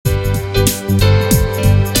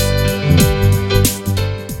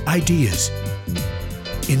ideas,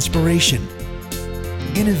 inspiration,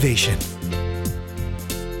 innovation.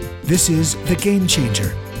 This is The Game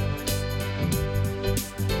Changer.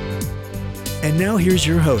 And now here's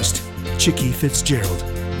your host, Chicke Fitzgerald.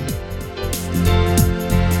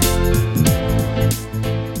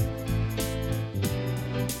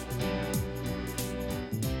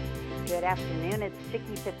 Good afternoon. It's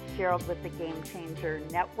Chicke Fitzgerald with the Game Changer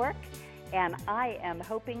Network, and I am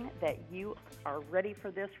hoping that you are ready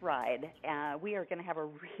for this ride. We are going to have a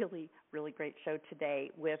really, really great show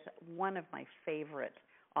today with one of my favorite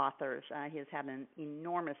authors. He has had an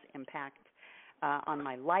enormous impact on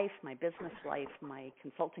my life, my business life, my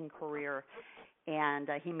consulting career, and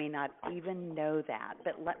he may not even know that.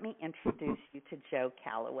 But let me introduce you to Joe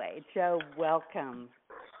Calloway. Joe, welcome.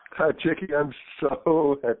 Hi, Chicke. I'm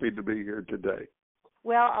so happy to be here today.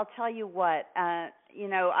 Well, I'll tell you what.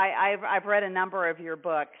 I've read a number of your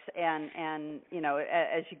books, and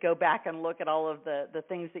as you go back and look at all of the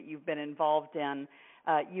things that you've been involved in,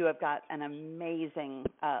 you have got an amazing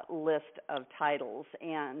list of titles.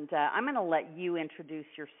 And I'm going to let you introduce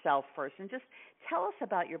yourself first, and just tell us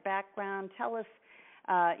about your background. Tell us.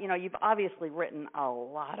 You've obviously written a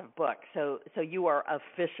lot of books, so you are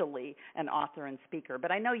officially an author and speaker.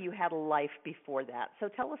 But I know you had a life before that. So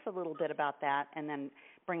tell us a little bit about that, and then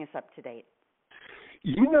bring us up to date.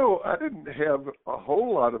 I didn't have a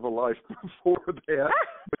whole lot of a life before that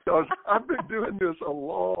because I've been doing this a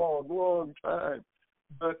long, long time.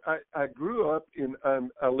 But I grew up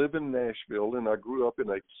I live in Nashville, and I grew up in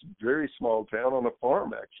a very small town on a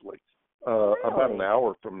farm, actually, about an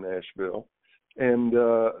hour from Nashville. And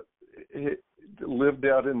lived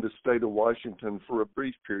out in the state of Washington for a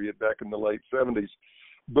brief period back in the late 70s.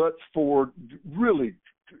 But for really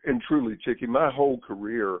and truly, Chicke, my whole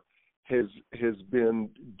career has been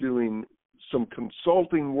doing some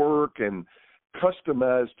consulting work and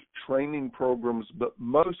customized training programs, but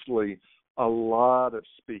mostly a lot of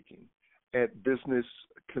speaking at business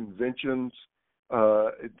conventions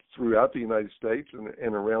throughout the United States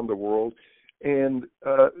and around the world. And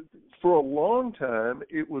for a long time,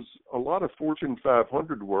 it was a lot of Fortune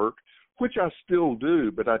 500 work, which I still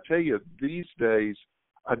do. But I tell you, these days,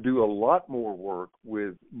 I do a lot more work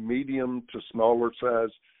with medium to smaller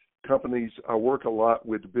size companies. I work a lot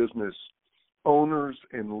with business owners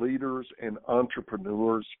and leaders and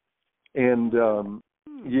entrepreneurs. And,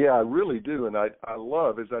 I really do. And I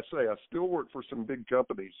love, as I say, I still work for some big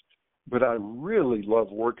companies, but I really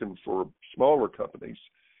love working for smaller companies.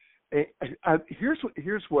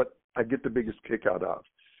 Here's what I get the biggest kick out of: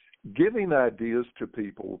 giving ideas to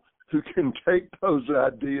people who can take those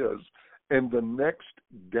ideas and the next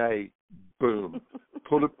day, boom,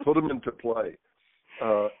 put them into play.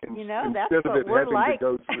 That's instead what of it we're having like. to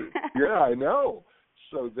go through. Yeah, I know.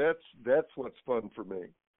 So that's what's fun for me.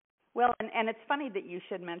 Well, and it's funny that you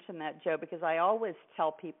should mention that, Joe, because I always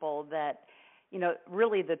tell people that,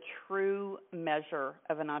 really the true measure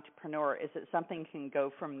of an entrepreneur is that something can go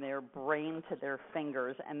from their brain to their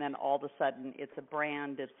fingers, and then all of a sudden it's a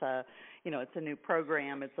brand, it's a new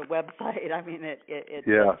program, it's a website. I mean,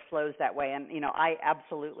 it flows that way. And, I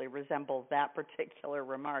absolutely resemble that particular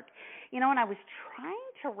remark. And I was trying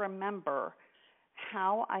to remember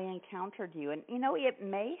how I encountered you. And, it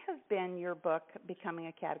may have been your book, Becoming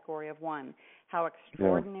a Category of One, How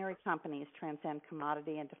Extraordinary Companies Transcend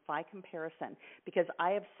Commodity and Defy Comparison, because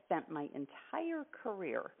I have spent my entire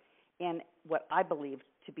career in what I believe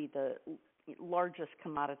to be the largest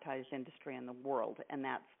commoditized industry in the world, and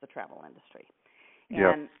that's the travel industry.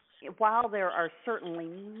 And while there are certainly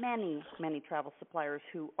many, many travel suppliers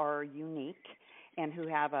who are unique and who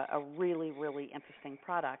have a really, really interesting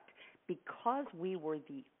product, because we were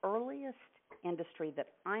the earliest industry that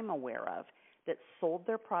I'm aware of that sold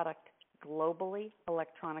their product globally,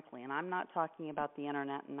 electronically, and I'm not talking about the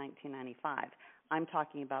internet in 1995. I'm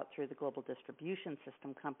talking about through the global distribution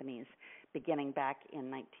system companies beginning back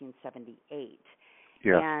in 1978.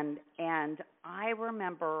 Yeah. And I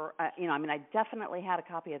remember, I definitely had a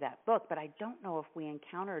copy of that book, but I don't know if we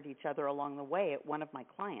encountered each other along the way at one of my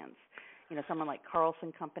clients. Someone like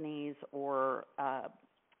Carlson Companies or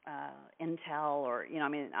Intel, or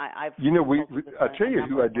I've. I tell you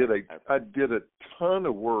who I did a ton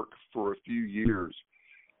of work for a few years.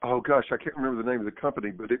 Oh gosh, I can't remember the name of the company,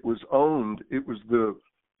 but it was the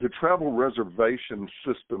travel reservation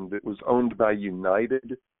system that was owned by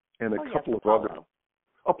United and a couple of other.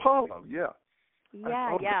 Apollo, yeah.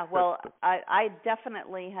 Yeah. Well, I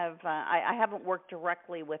definitely have. I haven't worked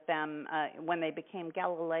directly with them when they became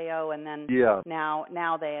Galileo, and then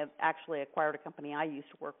now they have actually acquired a company I used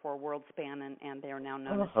to work for, WorldSpan, and they are now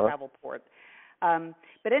known as Travelport.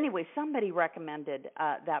 But anyway, somebody recommended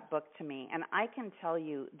that book to me, and I can tell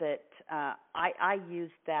you that I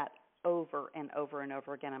used that over and over and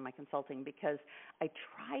over again in my consulting because I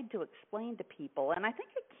tried to explain to people, and I think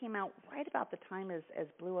it came out right about the time as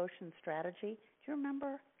Blue Ocean Strategy. Do you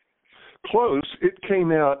remember? Close. It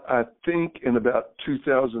came out, I think, in about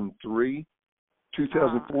 2003,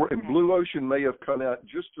 2004, okay. and Blue Ocean may have come out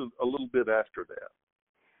just a little bit after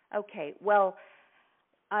that. Okay. Well,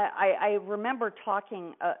 I remember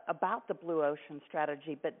talking about the Blue Ocean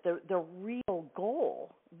Strategy, but the real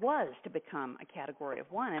goal was to become a category of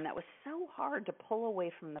one, and that was so hard to pull away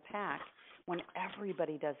from the pack when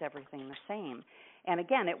everybody does everything the same. And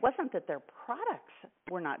again, it wasn't that their products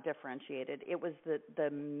were not differentiated. It was the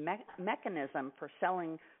mechanism for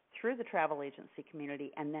selling through the travel agency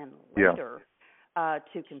community and then later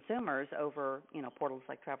to consumers over, portals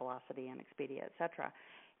like Travelocity and Expedia, et cetera.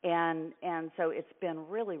 And so it's been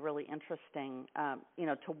really, really interesting,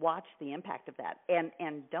 to watch the impact of that.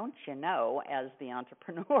 And don't you know, as the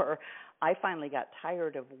entrepreneur, I finally got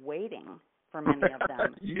tired of waiting for many of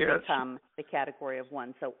them to become the category of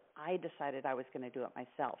one. So I decided I was going to do it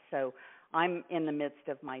myself. So I'm in the midst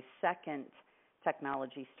of my second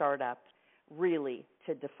technology startup, really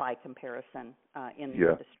to defy comparison in the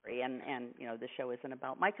industry. And the show isn't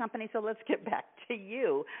about my company, so let's get back to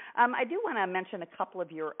you. I do want to mention a couple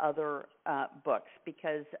of your other books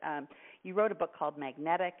because you wrote a book called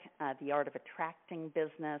Magnetic, The Art of Attracting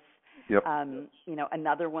Business. Yep.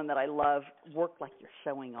 Another one that I love, Work Like You're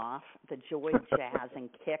Showing Off, the joy, jazz, and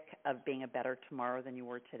kick of being a better tomorrow than you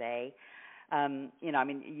were today.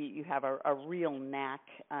 You have a real knack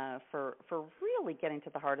for really getting to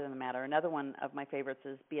the heart of the matter. Another one of my favorites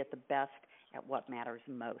is Be at the Best at What Matters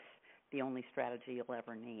Most, the only strategy you'll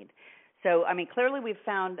ever need. So, clearly we've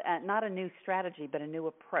found not a new strategy, but a new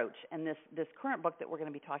approach. And this current book that we're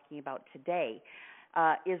going to be talking about today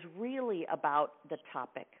is really about the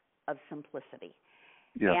topic of simplicity.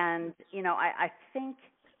 Yeah. And, I think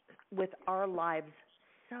with our lives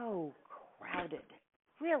so crowded,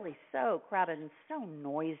 really so crowded and so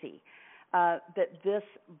noisy, that this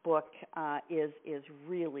book is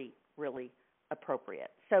really, really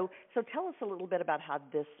appropriate. So tell us a little bit about how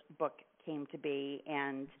this book came to be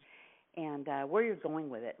and where you're going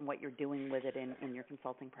with it and what you're doing with it in your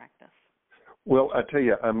consulting practice. Well, I tell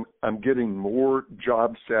you, I'm getting more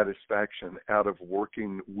job satisfaction out of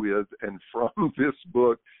working with and from this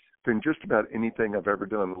book than just about anything I've ever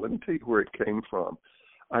done. Let me tell you where it came from.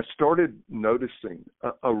 I started noticing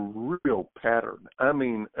a real pattern,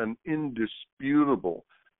 an indisputable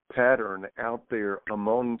pattern out there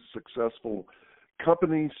among successful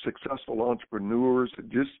companies, successful entrepreneurs,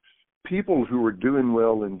 just people who are doing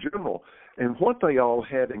well in general. And what they all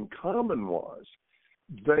had in common was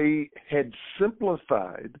they had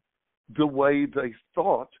simplified the way they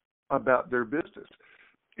thought about their business.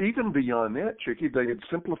 Even beyond that, Chicke, they had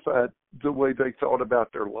simplified the way they thought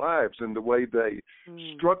about their lives and the way they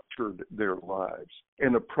structured their lives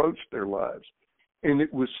and approached their lives. And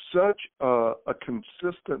it was such a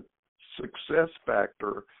consistent success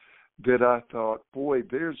factor that I thought, boy,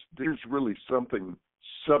 there's really something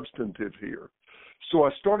substantive here. So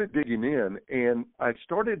I started digging in, and I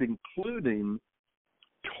started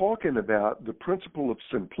talking about the principle of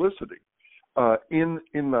simplicity in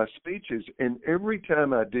my speeches, and every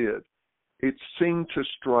time I did, it seemed to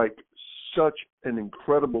strike such an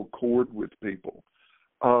incredible chord with people.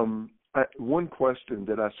 One question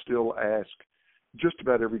that I still ask just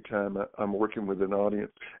about every time I'm working with an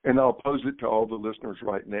audience, and I'll pose it to all the listeners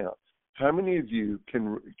right now. How many of you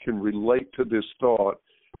can relate to this thought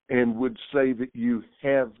and would say that you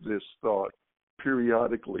have this thought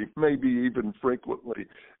periodically, maybe even frequently?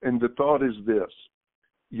 And the thought is this: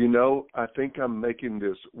 I think I'm making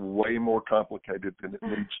this way more complicated than it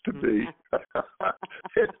needs to be.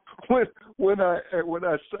 when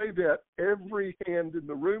I say that, every hand in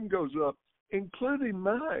the room goes up, including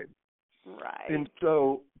mine. Right. And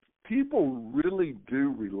so people really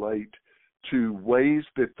do relate to ways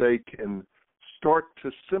that they can start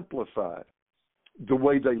to simplify the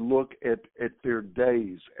way they look at their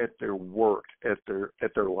days, at their work, at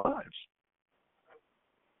their lives.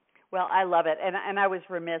 Well, I love it, and I was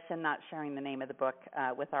remiss in not sharing the name of the book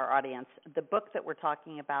with our audience. The book that we're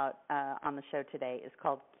talking about on the show today is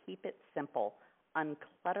called Keep It Simple,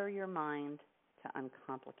 Unclutter Your Mind to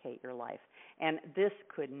Uncomplicate Your Life. And this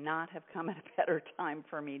could not have come at a better time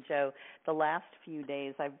for me, Joe. The last few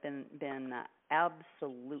days I've been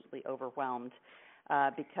absolutely overwhelmed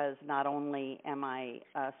because not only am I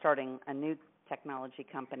starting a new technology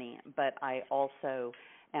company, but I also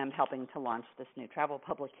am helping to launch this new travel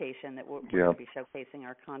publication that we're going to be showcasing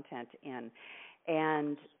our content in.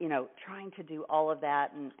 And, trying to do all of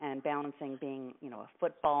that and balancing being, a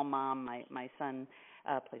football mom. My son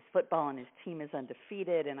plays football and his team is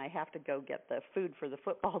undefeated, and I have to go get the food for the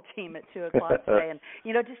football team at 2 o'clock today. And,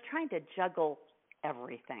 just trying to juggle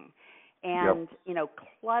everything. And,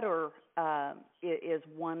 clutter is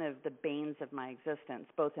one of the banes of my existence,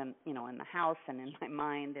 both in the house and in my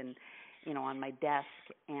mind and, on my desk.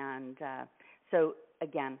 And so,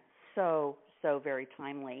 again, so very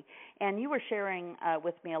timely. And you were sharing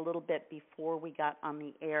with me a little bit before we got on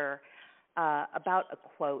the air about a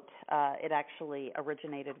quote. It actually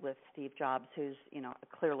originated with Steve Jobs, who's,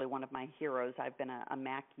 clearly one of my heroes. I've been a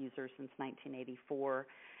Mac user since 1984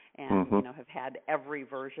 and, have had every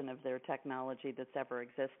version of their technology that's ever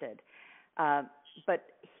existed. But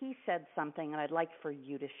he said something, and I'd like for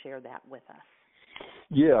you to share that with us.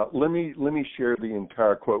 Yeah, let me share the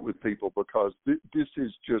entire quote with people, because this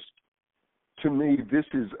is just, to me, this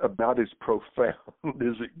is about as profound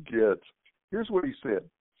as it gets. Here's what he said.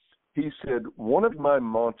 He said, one of my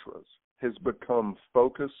mantras has become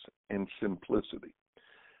focus and simplicity.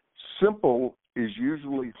 Simple is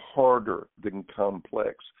usually harder than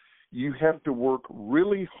complex. You have to work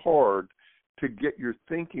really hard to get your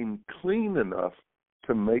thinking clean enough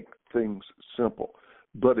to make things simple.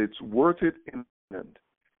 But it's worth it in the end,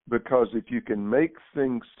 because if you can make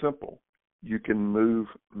things simple, you can move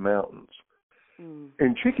mountains.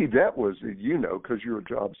 And Chicke, that was, because you're a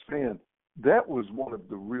Jobs fan, that was one of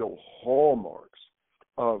the real hallmarks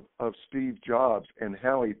of Steve Jobs and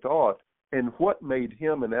how he thought. And what made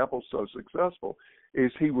him and Apple so successful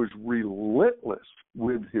is he was relentless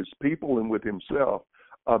with his people and with himself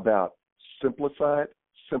about simplify it,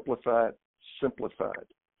 simplify it, simplify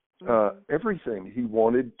it. Everything he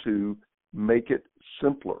wanted to make it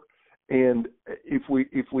simpler. And if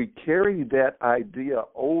we carry that idea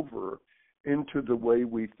over into the way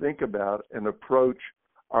we think about and approach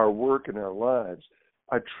our work and our lives,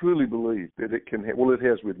 I truly believe that it can have, well, it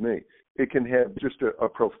has with me, it can have just a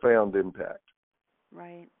profound impact.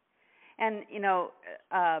 Right. And,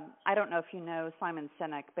 I don't know if you know Simon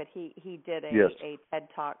Sinek, but he did a TED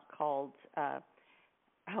Talk called, now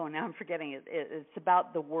I'm forgetting it. It's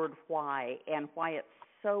about the word why and why it's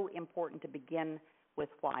so important to begin with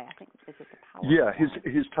why. I think, is it the power? Yeah,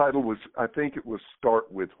 his title was, I think it was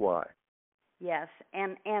Start With Why. Yes,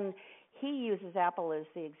 and he uses Apple as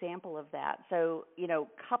the example of that. So,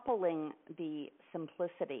 coupling the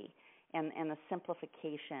simplicity and the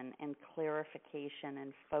simplification and clarification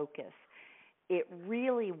and focus, it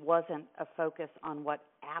really wasn't a focus on what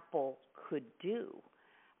Apple could do.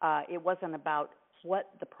 It wasn't about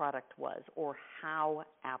what the product was or how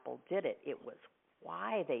Apple did it. It was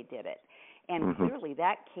why they did it. And clearly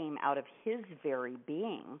that came out of his very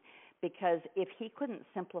being, because if he couldn't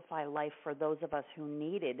simplify life for those of us who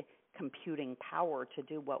needed computing power to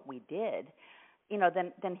do what we did,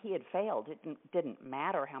 then he had failed. It didn't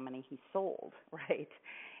matter how many he sold, right?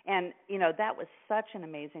 And, that was such an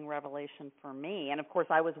amazing revelation for me. And, of course,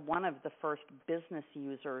 I was one of the first business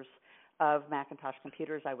users of Macintosh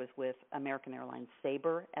computers. I was with American Airlines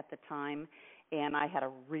Sabre at the time, and I had a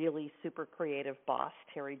really super creative boss,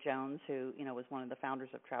 Terry Jones, who, was one of the founders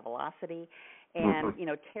of Travelocity. And,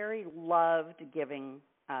 Terry loved giving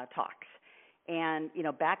talks. And,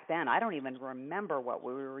 back then, I don't even remember what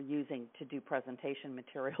we were using to do presentation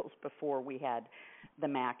materials before we had the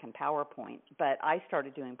Mac and PowerPoint. But I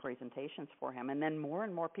started doing presentations for him. And then more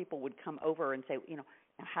and more people would come over and say, now,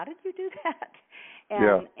 how did you do that?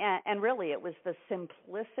 And really, it was the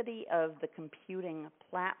simplicity of the computing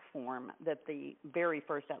platform that the very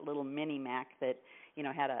first, that little mini Mac that,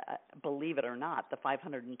 had believe it or not, the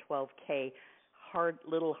 512K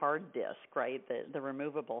little hard disk, right? The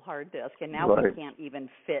removable hard disk. And now we can't even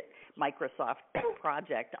fit Microsoft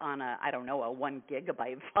Project on a 1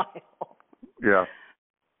 gigabyte file. Yeah.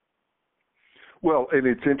 Well, and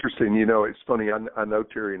it's interesting, it's funny, I know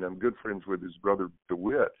Terry, and I'm good friends with his brother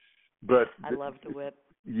DeWitt. But I love DeWitt.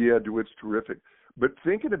 Yeah, DeWitt's terrific. But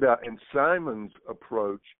thinking about, and Simon's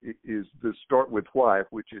approach is the Start With Why,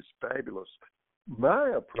 which is fabulous. My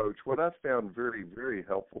approach, what I found very, very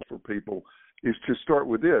helpful for people, is to start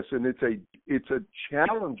with this, and it's a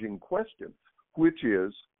challenging question, which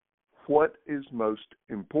is, what is most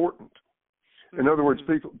important? In other words,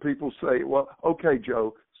 people say, well, okay,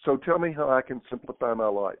 Joe, so tell me how I can simplify my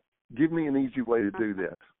life. Give me an easy way to do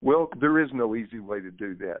that. Well, there is no easy way to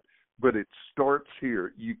do that, but it starts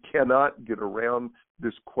here. You cannot get around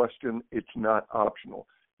this question. It's not optional.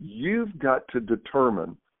 You've got to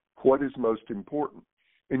determine what is most important.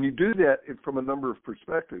 And you do that from a number of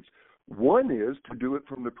perspectives. One is to do it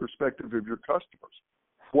from the perspective of your customers.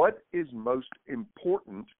 What is most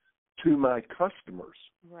important to my customers?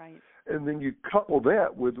 Right. And then you couple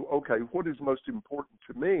that with, okay, what is most important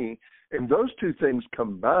to me? And those two things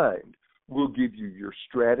combined will give you your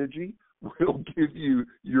strategy, will give you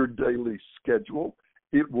your daily schedule.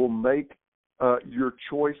 It will make your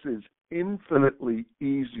choices infinitely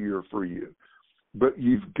easier for you. But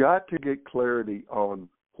you've got to get clarity on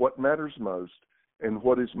what matters most and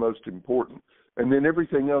what is most important. And then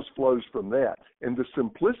everything else flows from that. And the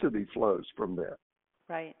simplicity flows from that.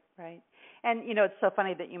 Right, right. And, it's so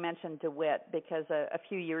funny that you mentioned DeWitt, because a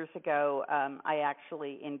few years ago, I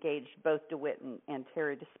actually engaged both DeWitt and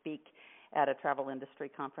Terry to speak at a travel industry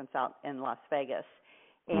conference out in Las Vegas.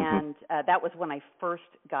 And that was when I first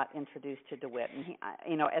got introduced to DeWitt. And, he,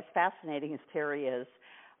 as fascinating as Terry is,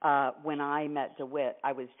 when I met DeWitt,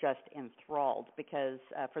 I was just enthralled because,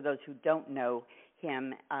 for those who don't know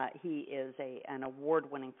him, he is an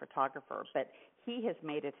award-winning photographer, but he has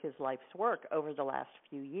made it his life's work over the last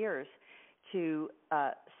few years to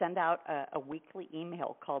send out a weekly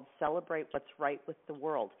email called Celebrate What's Right with the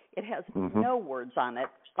World. It has no words on it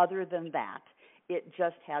other than that. It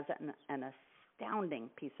just has an astounding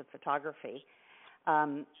piece of photography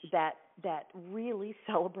that really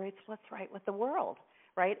celebrates what's right with the world,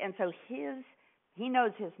 right? And so he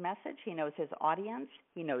knows his message, he knows his audience,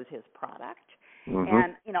 he knows his product.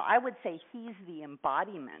 And, I would say he's the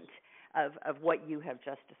embodiment of what you have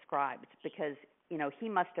just described, because, he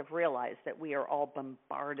must have realized that we are all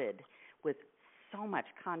bombarded with so much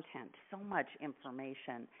content, so much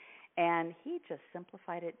information, and he just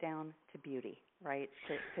simplified it down to beauty, right,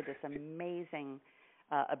 to this amazing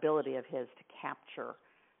ability of his to capture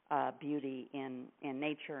beauty in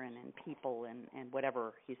nature and in people and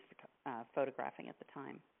whatever he's photographing at the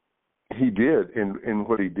time. He did, and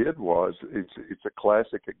what he did was, it's a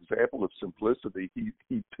classic example of simplicity.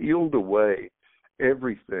 He peeled away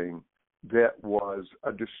everything that was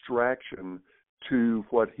a distraction to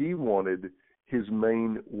what he wanted his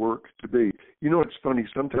main work to be. It's funny,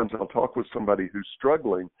 sometimes I'll talk with somebody who's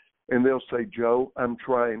struggling, and they'll say, Joe, I'm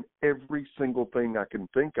trying every single thing I can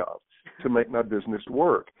think of to make my business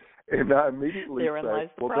work. And I immediately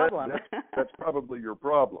say, well, that's probably your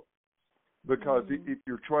problem. Because if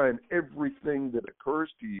you're trying everything that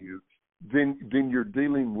occurs to you, then you're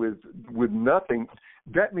dealing with nothing.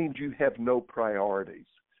 That means you have no priorities.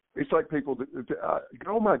 It's like people that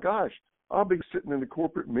oh my gosh, I'll be sitting in a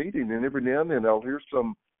corporate meeting, and every now and then I'll hear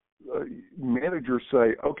some manager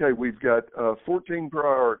say, okay, we've got 14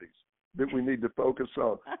 priorities that we need to focus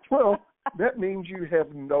on. Well, that means you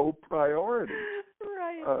have no priorities.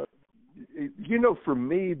 Right. For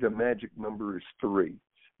me, the magic number is 3.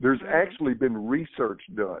 There's actually been research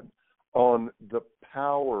done on the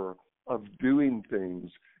power of doing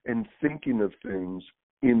things and thinking of things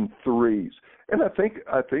in 3s. And I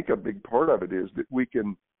think a big part of it is that we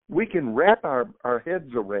can wrap our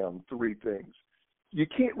heads around 3 things. You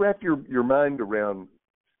can't wrap your mind around,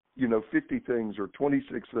 50 things or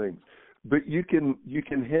 26 things, but you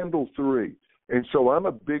can handle 3. And so I'm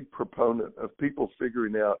a big proponent of people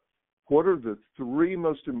figuring out what are the 3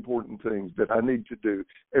 most important things that I need to do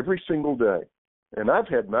every single day. And I've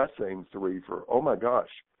had my same 3 for, oh my gosh,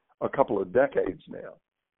 a couple of decades now.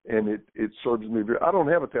 And it serves me very, I don't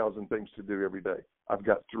have 1,000 things to do every day. I've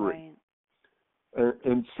got 3. Right.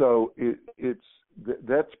 And so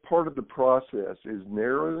that's part of the process, is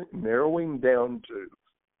narrowing down to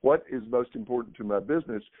what is most important to my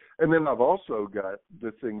business. And then I've also got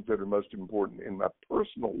the things that are most important in my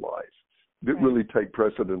personal life that really take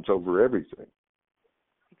precedence over everything.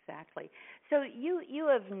 Exactly. So you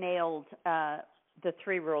have nailed the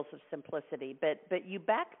 3 rules of simplicity, but you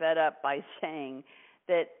back that up by saying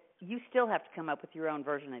that you still have to come up with your own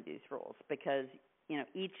version of these rules, because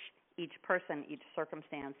each person, each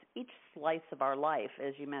circumstance, each slice of our life,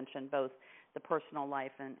 as you mentioned, both the personal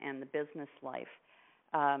life and the business life,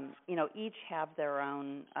 each have their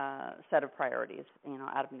own set of priorities,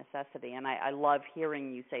 out of necessity. And I love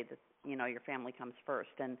hearing you say that, your family comes first.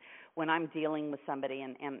 And when I'm dealing with somebody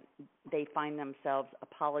and they find themselves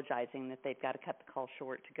apologizing that they've got to cut the call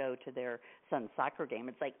short to go to their son's soccer game,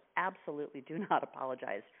 it's like, absolutely do not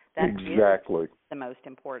apologize. That is the most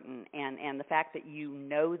important. And the fact that you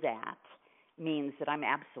know that means that I'm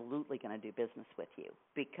absolutely going to do business with you,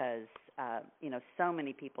 because, so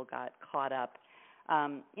many people got caught up.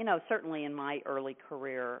 Certainly in my early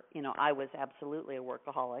career, I was absolutely a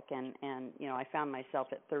workaholic, and I found myself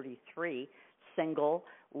at 33, single,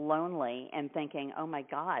 lonely, and thinking, oh my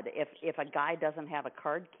God, if a guy doesn't have a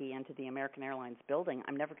card key into the American Airlines building,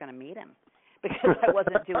 I'm never going to meet him, because I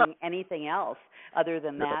wasn't doing anything else other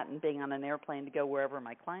than that and being on an airplane to go wherever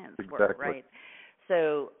my clients were, right?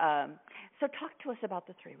 So talk to us about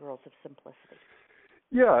the 3 rules of simplicity.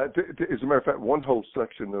 Yeah, as a matter of fact, one whole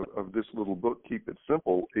section of this little book, Keep It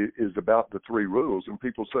Simple, is about the 3 rules. And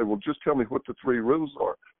people say, well, just tell me what the 3 rules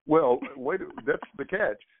are. Well, wait, that's the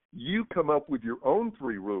catch. You come up with your own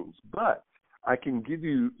 3 rules, but I can give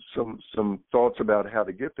you some thoughts about how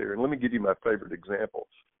to get there. And let me give you my favorite example.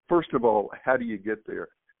 First of all, how do you get there?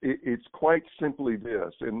 It's quite simply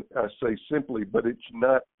this, and I say simply, but it's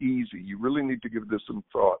not easy. You really need to give this some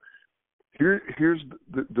thought. Here's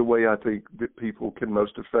the way I think that people can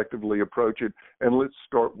most effectively approach it, and let's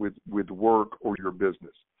start with work or your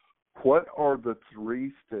business. What are the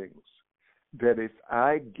 3 things that if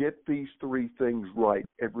I get these 3 things right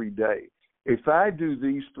every day, if I do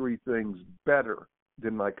these 3 things better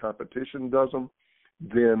than my competition does them,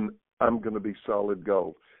 then I'm going to be solid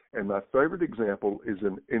gold. And my favorite example is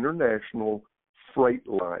an international freight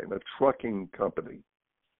line, a trucking company,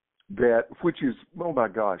 which is, oh my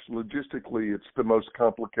gosh, logistically it's the most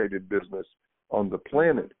complicated business on the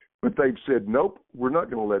planet. But they've said, nope, we're not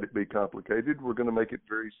going to let it be complicated. We're going to make it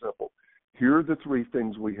very simple. Here are the 3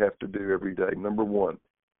 things we have to do every day. Number 1,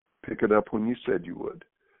 pick it up when you said you would.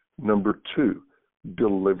 Number 2,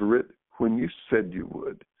 deliver it when you said you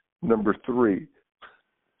would. Number 3,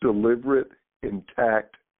 deliver it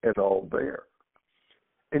intact and all there.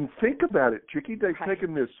 And think about it, Chicke. They've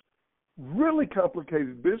taken this really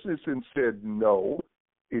complicated business and said, no,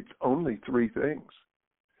 it's only 3 things.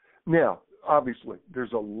 Now, obviously,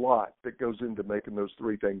 there's a lot that goes into making those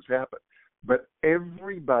 3 things happen. But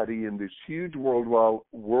everybody in this huge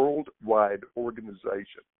worldwide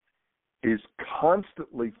organization is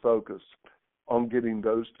constantly focused on getting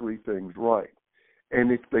those 3 things right.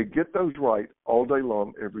 And if they get those right all day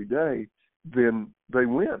long, every day, then they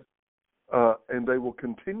win, and they will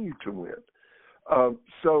continue to win.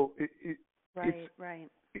 So it's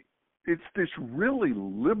this really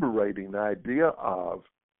liberating idea of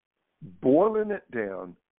boiling it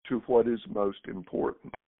down to what is most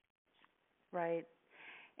important. Right.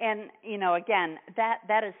 And, again,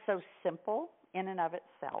 that is so simple in and of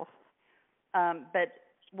itself. But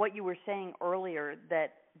what you were saying earlier,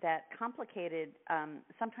 that complicated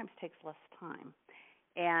sometimes takes less time.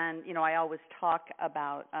 And, I always talk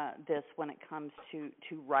about this when it comes to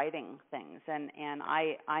writing things. And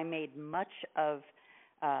I made much of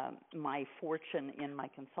my fortune in my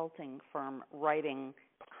consulting firm writing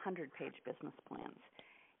 100-page business plans.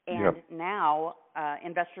 And now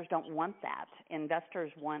investors don't want that.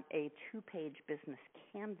 Investors want a 2-page business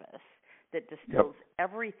canvas that distills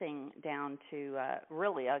everything down to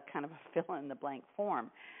really a kind of a fill-in-the-blank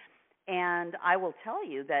form. And I will tell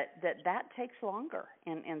you that takes longer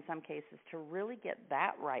in some cases to really get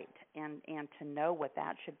that right and to know what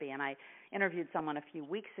that should be. And I interviewed someone a few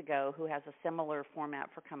weeks ago who has a similar format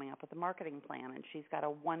for coming up with a marketing plan, and she's got a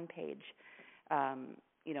 1-page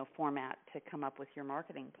format to come up with your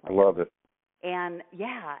marketing plan. I love it. And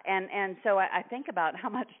and so I think about how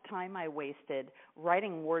much time I wasted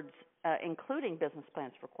writing words, including business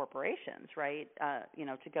plans for corporations, right?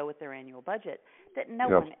 To go with their annual budget that no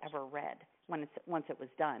one ever read once it was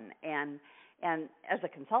done. And as a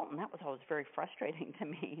consultant, that was always very frustrating to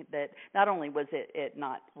me. That not only was it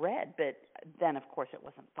not read, but then of course it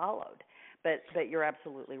wasn't followed. But you're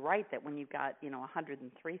absolutely right that when you've got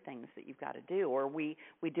 103 things that you've got to do, or we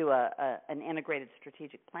do an integrated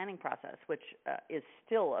strategic planning process, which is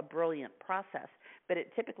still a brilliant process, but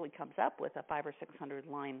it typically comes up with a 500 or 600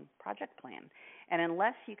 line project plan. And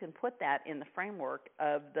unless you can put that in the framework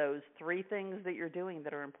of those 3 things that you're doing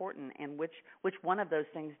that are important, and which one of those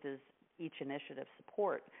things does each initiative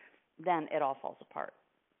support, then it all falls apart.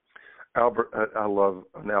 I love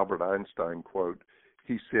an Albert Einstein quote.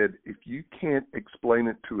 He said, if you can't explain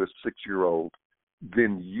it to a 6-year-old,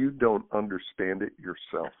 then you don't understand it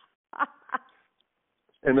yourself.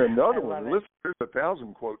 And another one, listen, there's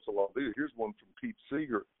 1,000 quotes along there. Here's one from Pete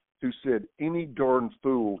Seeger, who said, any darn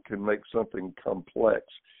fool can make something complex.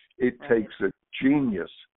 It takes a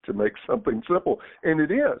genius to make something simple. And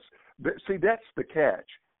it is. See, that's the catch.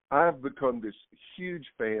 I've become this huge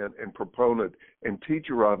fan and proponent and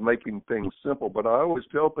teacher of making things simple. But I always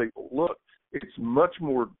tell people, look, it's much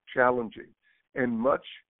more challenging and much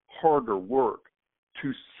harder work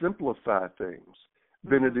to simplify things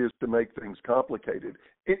than it is to make things complicated.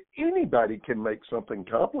 And anybody can make something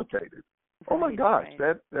complicated. Oh my gosh,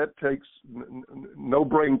 that takes no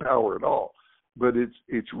brain power at all. But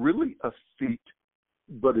it's really a feat,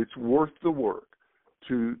 but it's worth the work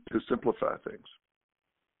to simplify things.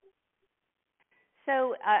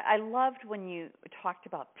 So I loved when you talked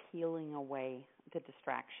about peeling away the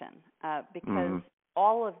distraction because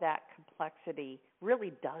all of that complexity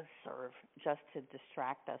really does serve just to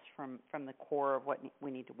distract us from the core of what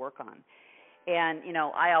we need to work on. And,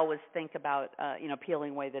 I always think about,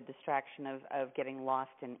 peeling away the distraction of getting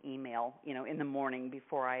lost in email, in the morning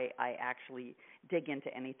before I actually dig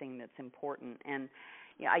into anything that's important. And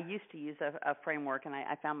I used to use a framework, and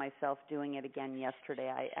I found myself doing it again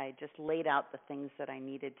yesterday. I just laid out the things that I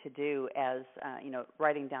needed to do as,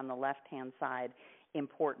 writing down the left-hand side,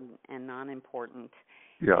 important and non-important,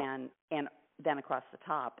 and then across the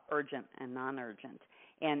top, urgent and non-urgent.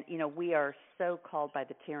 And, we are so called by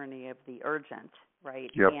the tyranny of the urgent,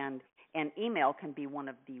 right? Yep. And email can be one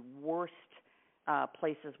of the worst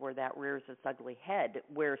places where that rears its ugly head,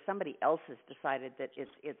 where somebody else has decided that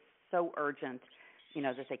it's so urgent,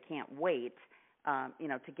 that they can't wait,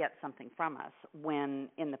 to get something from us. When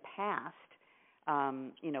in the past,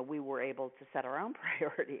 we were able to set our own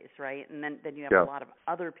priorities, right? And then you have a lot of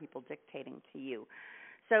other people dictating to you.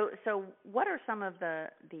 So what are some of the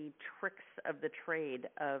tricks of the trade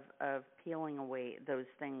of peeling away those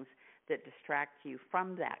things that distract you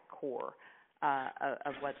from that core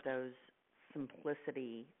of what those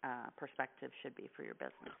simplicity perspectives should be for your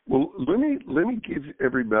business? Well, let me give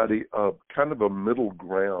everybody a kind of a middle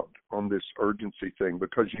ground on this urgency thing,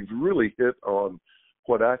 because you've really hit on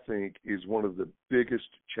what I think is one of the biggest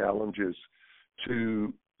challenges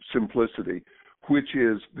to simplicity, which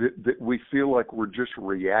is that we feel like we're just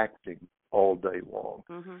reacting all day long.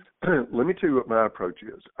 Let me tell you what my approach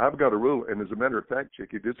is. I've got a rule, and as a matter of fact,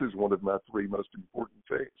 Chicke, this is one of my 3 most important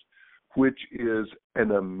things, which is an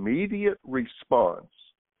immediate response,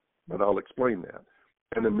 but I'll explain that,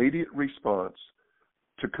 an immediate response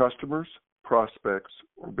to customers, prospects,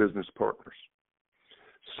 or business partners.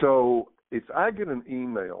 So if I get an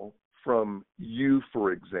email from you,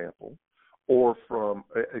 for example, or from,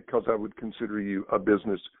 because I would consider you a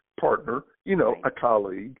business partner, a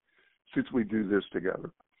colleague, since we do this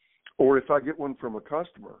together, or if I get one from a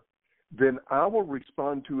customer, then I will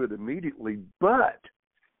respond to it immediately, but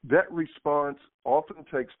that response often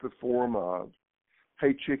takes the form of,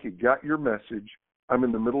 hey, Chicke, got your message. I'm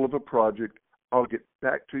in the middle of a project. I'll get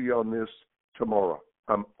back to you on this tomorrow.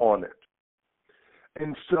 I'm on it.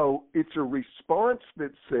 And so it's a response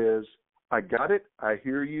that says, I got it. I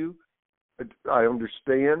hear you. I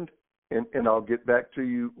understand. And I'll get back to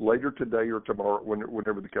you later today or tomorrow,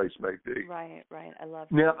 whenever the case may be. Right. I love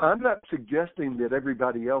that. Now, I'm not suggesting that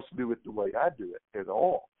everybody else do it the way I do it at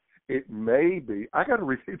all. It may be.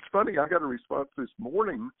 It's funny. I got a response this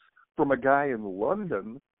morning from a guy in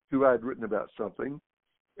London who I had written about something,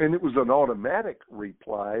 and it was an automatic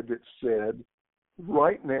reply that said,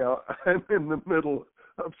 right now I'm in the middle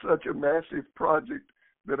of such a massive project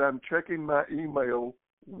that I'm checking my email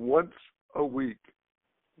once a week.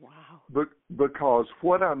 Wow. Because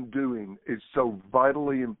what I'm doing is so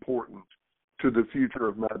vitally important to the future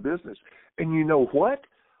of my business. And you know what?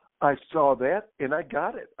 I saw that and I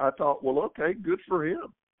got it. I thought, well, okay, good for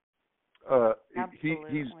him.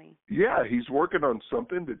 Absolutely. He's working on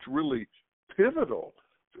something that's really pivotal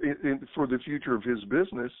for the future of his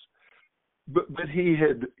business. But he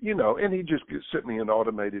had, and he just sent me an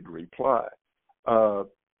automated reply.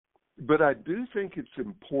 But I do think it's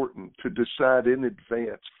important to decide in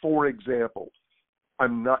advance. For example,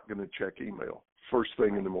 I'm not going to check email first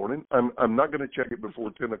thing in the morning. I'm not going to check it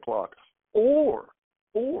before 10 o'clock. Or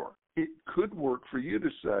it could work for you to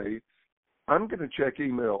say, I'm going to check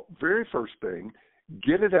email very first thing,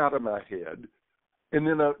 get it out of my head, and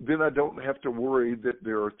then I don't have to worry that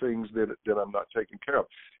there are things that I'm not taking care of.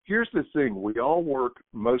 Here's the thing. We all work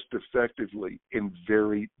most effectively in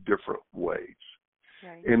very different ways.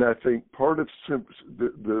 Right. And I think part of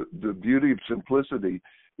the beauty of simplicity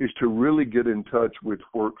is to really get in touch with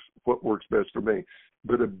what works best for me.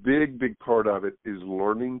 But a big part of it is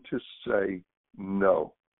learning to say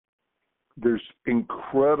no. There's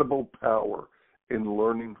incredible power in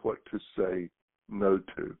learning what to say no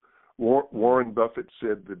to. Warren Buffett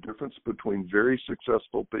said the difference between very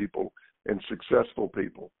successful people and successful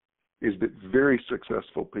people is that very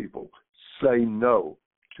successful people say no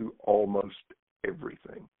to almost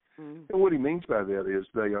everything. And what he means by that is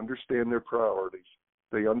they understand their priorities.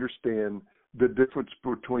 They understand the difference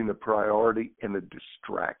between a priority and a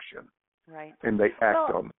distraction. Right. And they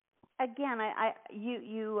act on it. Again,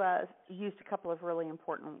 you used a couple of really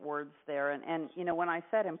important words there. And when I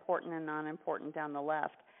said important and non-important down the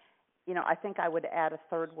left, I think I would add a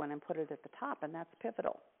third one and put it at the top, and that's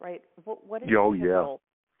pivotal, right? What is pivotal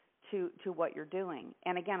to what you're doing?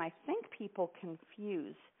 And again, I think people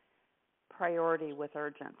confuse priority with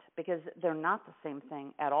urgent, because they're not the same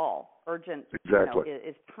thing at all. Urgent, Exactly.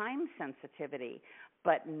 is time sensitivity,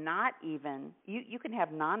 but not even, you can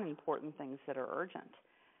have non-important things that are urgent.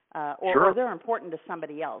 Or they're important to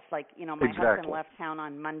somebody else. Like, my husband left town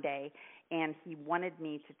on Monday, and he wanted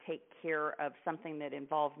me to take care of something that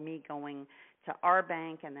involved me going to our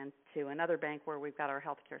bank and then to another bank where we've got our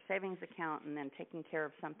healthcare savings account, and then taking care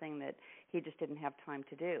of something that he just didn't have time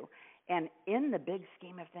to do. And in the big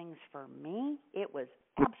scheme of things for me, it was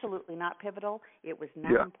absolutely not pivotal. It was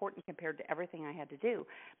not important compared to everything I had to do.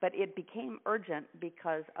 But it became urgent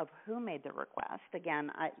because of who made the request.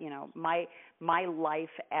 Again, my life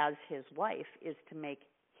as his wife is to make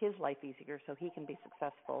his life easier so he can be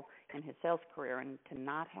successful in his sales career and to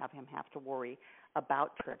not have him have to worry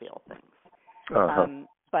about trivial things.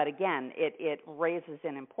 But again, it raises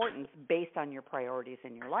in importance based on your priorities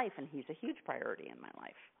in your life, and he's a huge priority in my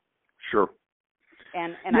life. Sure.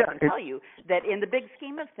 And I can tell you that in the big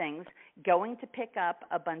scheme of things, going to pick up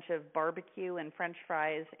a bunch of barbecue and French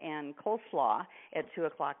fries and coleslaw at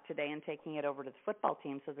 2:00 today and taking it over to the football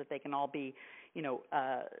team so that they can all be,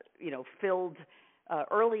 filled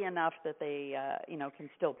early enough that they, can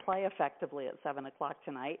still play effectively at 7:00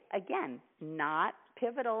 tonight. Again, not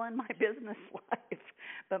pivotal in my business life,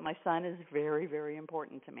 but my son is very, very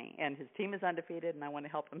important to me, and his team is undefeated, and I want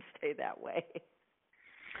to help him stay that way.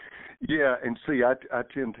 Yeah, and see, I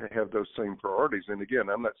tend to have those same priorities. And again,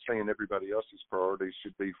 I'm not saying everybody else's priorities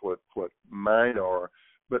should be what mine are,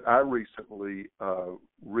 but I recently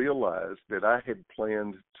realized that I had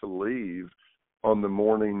planned to leave on the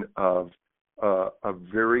morning of a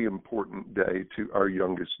very important day to our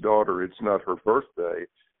youngest daughter. It's not her birthday.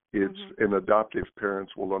 It's and adoptive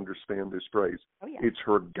parents will understand this phrase. Oh, yeah. It's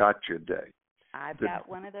her gotcha day. I've got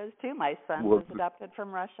one of those too. My son was adopted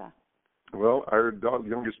from Russia. Well, our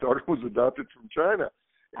youngest daughter was adopted from China,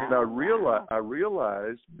 and I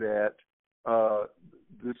realized that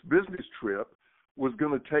this business trip was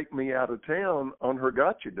going to take me out of town on her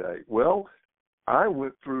gotcha day. Well, I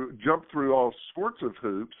jumped through all sorts of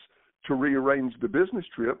hoops to rearrange the business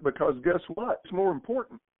trip because guess what? It's more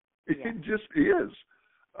important. It just is.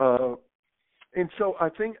 And so I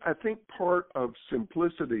think part of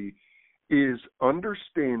simplicity is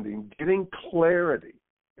understanding, getting clarity.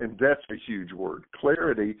 And that's a huge word.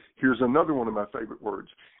 Clarity, here's another one of my favorite words,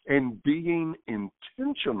 and being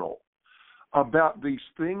intentional about these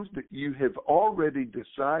things that you have already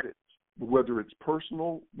decided, whether it's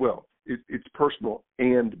personal, it's personal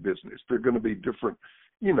and business. They're going to be different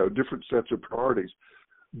sets of priorities.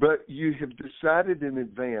 But you have decided in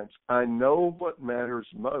advance, I know what matters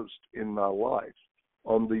most in my life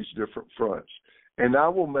on these different fronts, and I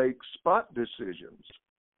will make spot decisions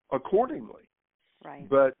accordingly. Right.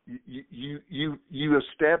 But you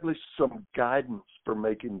establish some guidance for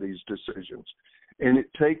making these decisions, and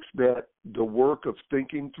it takes the work of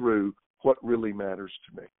thinking through what really matters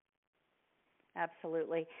to me.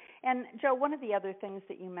 Absolutely. And Joe, one of the other things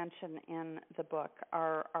that you mention in the book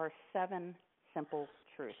are 7 simple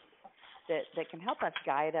truths that can help us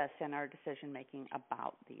guide us in our decision making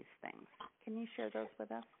about these things. Can you share those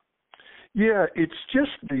with us? Yeah, it's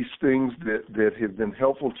just these things that have been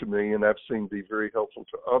helpful to me, and I've seen be very helpful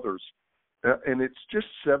to others. And it's just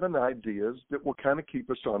 7 ideas that will kind of keep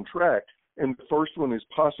us on track. And the first one is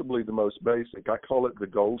possibly the most basic. I call it the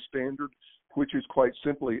gold standard, which is quite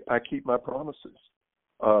simply, I keep my promises.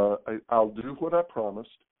 I'll do what I promised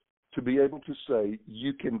to be able to say,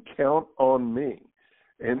 you can count on me,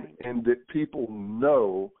 and that people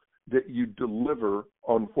know that you deliver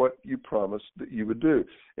on what you promised that you would do.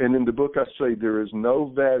 And in the book, I say there is no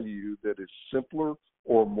value that is simpler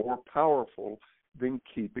or more powerful than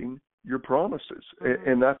keeping your promises. Mm-hmm.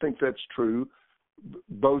 And I think that's true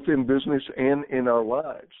both in business and in our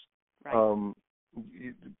lives. Right.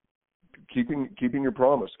 Keeping your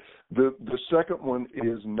promise. The second one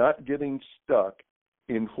is not getting stuck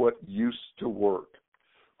in what used to work,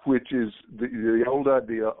 which is the old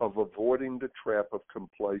idea of avoiding the trap of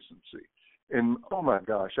complacency. And, oh, my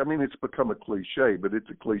gosh, I mean, it's become a cliche, but it's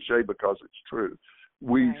a cliche because it's true.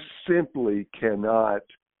 We simply cannot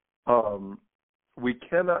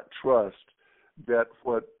trust that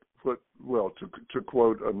to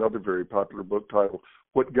quote another very popular book title,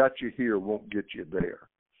 what got you here won't get you there.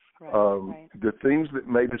 The things that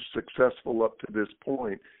made us successful up to this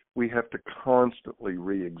point, we have to constantly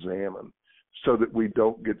re-examine so that we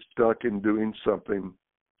don't get stuck in doing something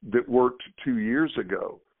that worked 2 years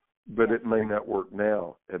ago, but it may not work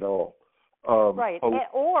now at all.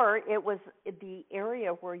 Or it was the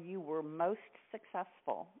area where you were most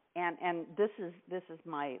successful. And this is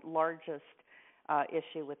my largest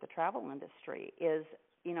issue with the travel industry is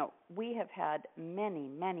we have had many,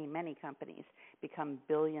 many, many companies become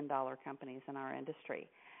billion-dollar companies in our industry.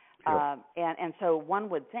 Yep. And so one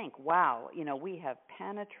would think, wow, we have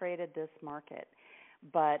penetrated this market,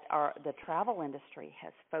 but the travel industry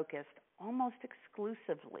has focused almost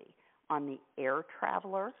exclusively on the air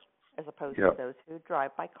traveler as opposed to those who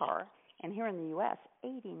drive by car. And here in the U.S.,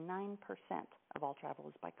 89% of all travel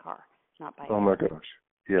is by car, not by air. Oh, my gosh.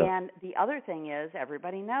 Yeah. And the other thing is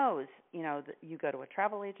everybody knows, that you go to a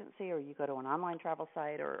travel agency or you go to an online travel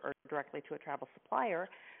site or directly to a travel supplier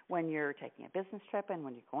when you're taking a business trip and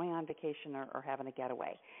when you're going on vacation or having a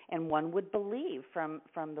getaway. And one would believe from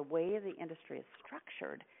the way the industry is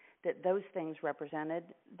structured that those things represented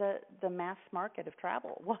the mass market of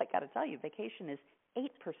travel. Well, I got to tell you, vacation is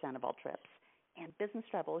 8% of all trips, and business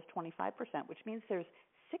travel is 25%, which means there's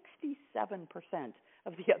 67%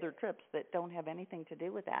 of the other trips that don't have anything to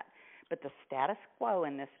do with that. But the status quo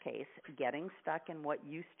in this case, getting stuck in what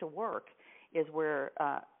used to work, is where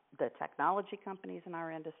the technology companies in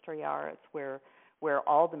our industry are. It's where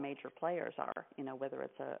all the major players are, whether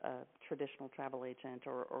it's a traditional travel agent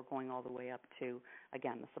or going all the way up to,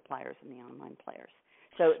 again, the suppliers and the online players.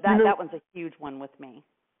 So that one's a huge one with me.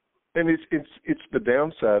 And it's the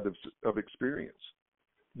downside of experience.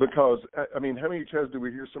 Because, how many times do we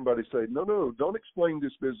hear somebody say, no, don't explain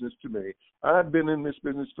this business to me. I've been in this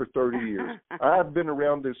business for 30 years. I've been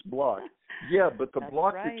around this block. Yeah, but the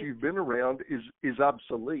block that you've been around is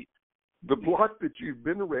obsolete. The block that you've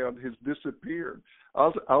been around has disappeared.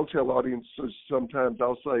 I'll tell audiences sometimes,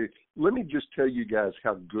 I'll say, let me just tell you guys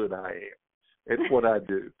how good I am at what I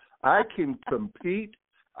do. I can compete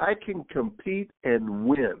and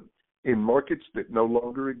win in markets that no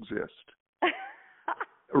longer exist.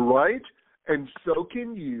 Right? And so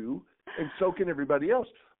can you, and so can everybody else.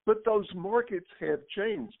 But those markets have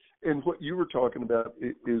changed. And what you were talking about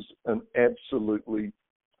is an absolutely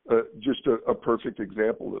just a perfect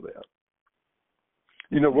example of that.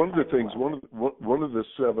 One of the things, one of the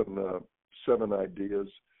seven ideas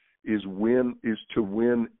is to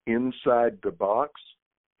win inside the box,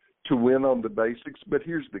 to win on the basics. But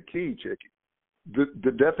here's the key, Chicke.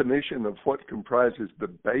 The definition of what comprises the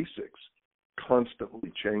basics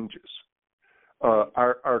constantly changes.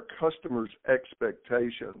 Our customers'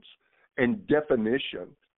 expectations and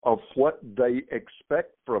definition of what they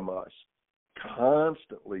expect from us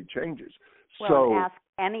constantly changes. Well, ask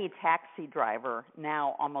any taxi driver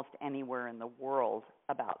now almost anywhere in the world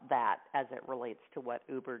about that as it relates to what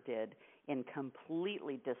Uber did in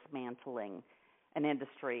completely dismantling an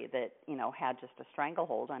industry that, had just a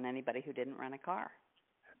stranglehold on anybody who didn't rent a car.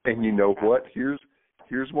 And you know what?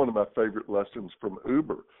 Here's one of my favorite lessons from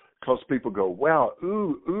Uber, because people go, wow,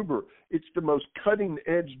 Uber, it's the most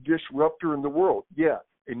cutting-edge disruptor in the world. Yeah,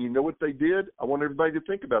 and you know what they did? I want everybody to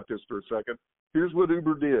think about this for a second. Here's what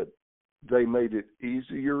Uber did. They made it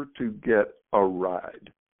easier to get a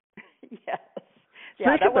ride. Yes.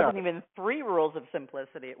 Yeah, that wasn't even 3 rules of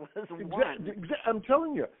simplicity. It was 1. I'm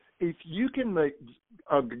telling you, if you can make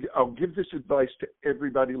I'll give this advice to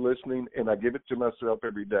everybody listening, and I give it to myself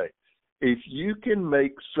every day. If you can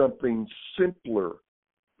make something simpler,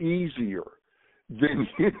 easier, then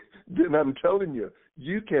I'm telling you,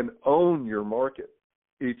 you can own your market.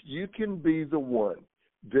 If you can be the one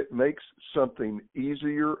that makes something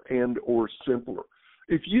easier and or simpler,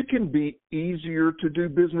 if you can be easier to do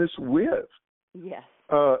business with, yes.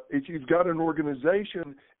 If you've got an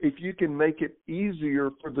organization, if you can make it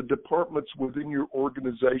easier for the departments within your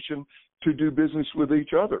organization to do business with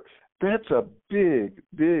each other, that's a big,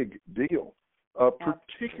 big deal,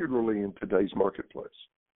 particularly in today's marketplace.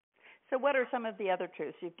 So what are some of the other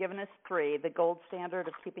truths? You've given us 3, the gold standard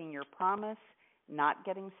of keeping your promise, not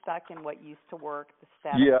getting stuck in what used to work, the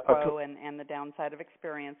status quo and the downside of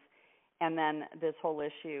experience, and then this whole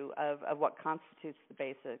issue of what constitutes the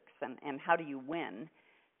basics and how do you win.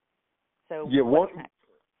 So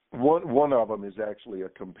one of them is actually a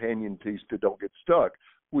companion piece to don't get stuck,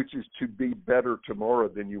 which is to be better tomorrow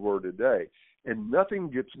than you were today. And nothing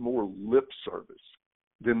gets more lip service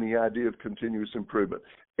than the idea of continuous improvement.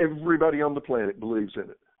 Everybody on the planet believes in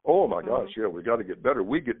it. Oh, my gosh, yeah, we got to get better.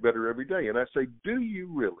 We get better every day. And I say, do you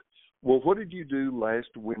really? Well, what did you do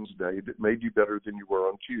last Wednesday that made you better than you were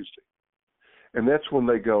on Tuesday? And that's when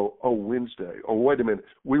they go, oh, Wednesday. Oh, wait a minute.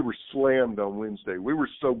 We were slammed on Wednesday. We were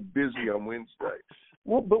so busy on Wednesday.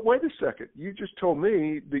 Well, but wait a second. You just told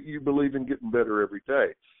me that you believe in getting better every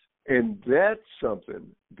day. And that's something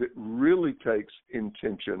that really takes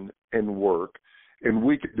intention and work. And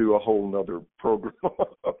we could do a whole nother program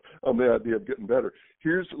on the idea of getting better.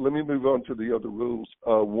 Let me move on to the other rules.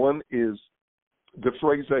 One is, the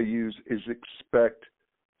phrase I use is expect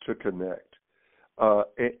to connect.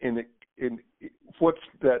 What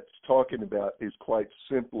that's talking about is quite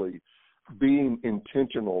simply being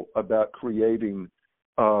intentional about creating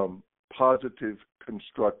positive,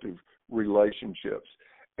 constructive relationships.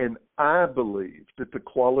 And I believe that the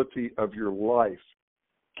quality of your life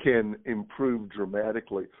can improve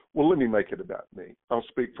dramatically. Well, let me make it about me. I'll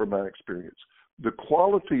speak from my experience. The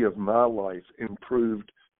quality of my life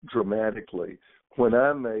improved dramatically when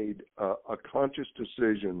I made a conscious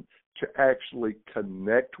decision to actually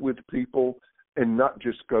connect with people and not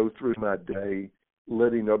just go through my day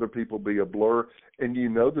letting other people be a blur. And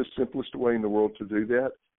the simplest way in the world to do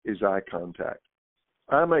that is eye contact.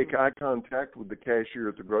 I make eye contact with the cashier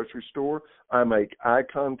at the grocery store. I make eye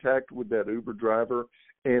contact with that Uber driver,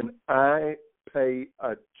 and I pay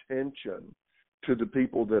attention to the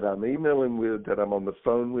people that I'm emailing with, that I'm on the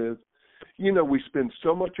phone with. We spend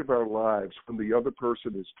so much of our lives when the other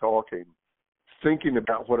person is talking thinking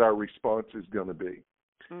about what our response is going to be.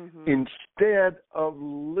 Mm-hmm. Instead of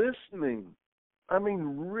listening, I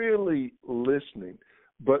mean really listening.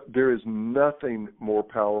 But there is nothing more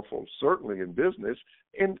powerful, certainly in business,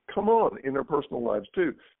 and come on, in our personal lives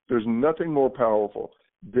too. There's nothing more powerful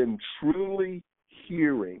than truly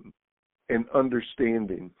hearing and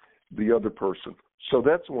understanding the other person. So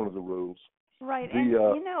that's one of the rules. Right,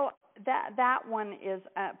 that one is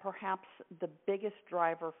perhaps the biggest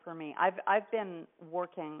driver for me. I've been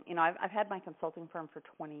working, I've had my consulting firm for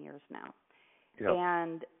 20 years now, yep.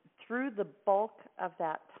 And through the bulk of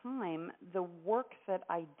that time, the work that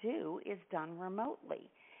I do is done remotely.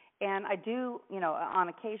 And I do, on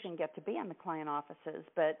occasion get to be in the client offices,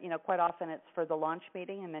 but, quite often it's for the launch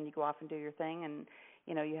meeting, and then you go off and do your thing, and,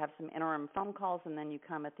 you have some interim phone calls, and then you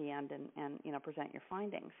come at the end and present your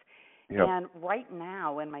findings. Yep. And right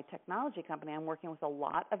now in my technology company, I'm working with a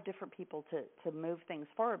lot of different people to move things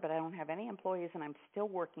forward, but I don't have any employees, and I'm still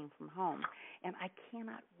working from home. And I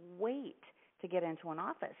cannot wait to get into an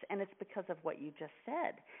office. And it's because of what you just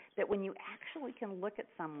said, that when you actually can look at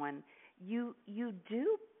someone, you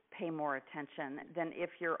do pay more attention than if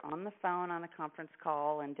you're on the phone on a conference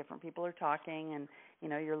call and different people are talking and,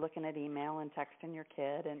 you're looking at email and texting your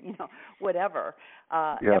kid and, whatever,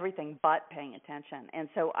 everything but paying attention. And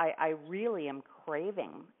so I really am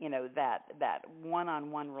craving, that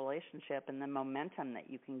one-on-one relationship and the momentum that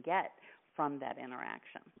you can get from that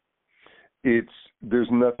interaction. There's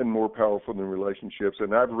nothing more powerful than relationships,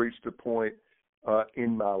 and I've reached a point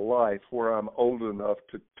in my life where I'm old enough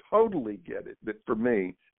to totally get it, that for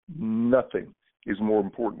me, nothing is more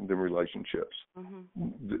important than relationships.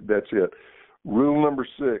 Mm-hmm. That's it. Rule number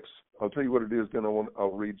 6, I'll tell you what it is, then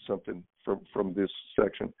I'll read something from this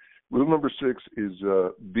section. Rule number 6 is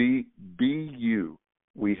be you.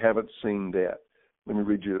 We haven't seen that. Let me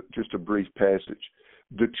read you just a brief passage.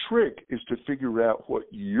 The trick is to figure out what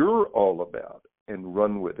you're all about and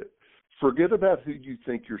run with it. Forget about who you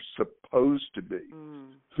think you're supposed to be.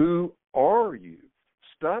 Who are you?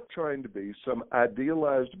 Stop trying to be some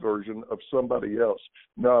idealized version of somebody else.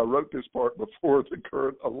 Now, I wrote this part before the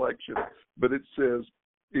current election, but it says,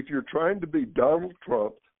 if you're trying to be Donald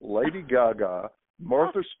Trump, Lady Gaga,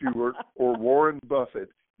 Martha Stewart, or Warren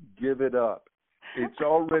Buffett, give it up. It's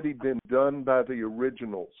already been done by the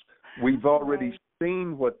originals. We've already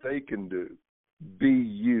seen what they can do. Be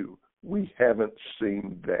you. We haven't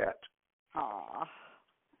seen that. Aww.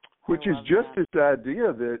 Which is just this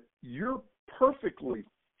idea that you're perfectly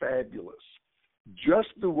fabulous, just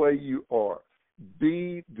the way you are.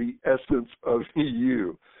 Be the essence of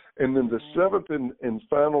you. And then the 7th and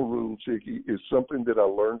final rule, Chicke, is something that I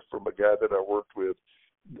learned from a guy that I worked with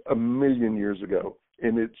a million years ago.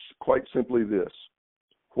 And it's quite simply this: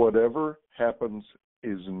 whatever happens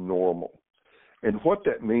is normal. And what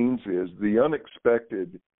that means is the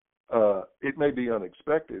unexpected, it may be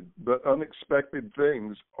unexpected, but unexpected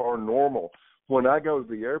things are normal. When I go to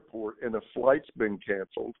the airport and a flight's been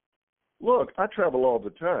canceled, look, I travel all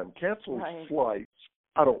the time. Canceled flights,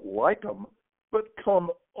 I don't like them, but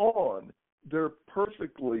come on, they're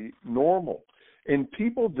perfectly normal. And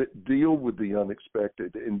people that deal with the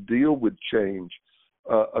unexpected and deal with change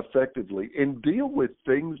effectively and deal with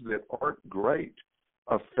things that aren't great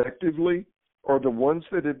effectively are the ones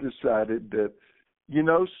that have decided that,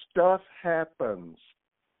 stuff happens.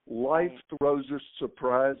 Life throws us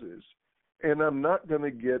surprises. And I'm not going to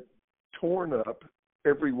get torn up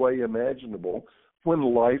every way imaginable when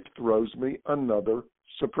life throws me another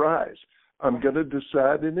surprise. I'm going to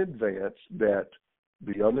decide in advance that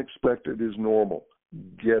the unexpected is normal.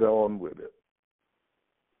 Get on with it.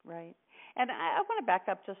 Right. And I want to back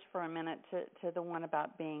up just for a minute to the one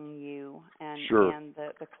about being you and, sure. and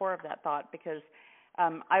the core of that thought, because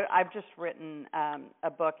I've just written a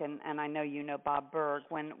book, and I know you know Bob Berg.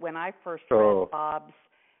 When I first read Bob's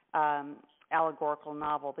allegorical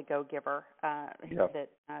novel, The Go-Giver, that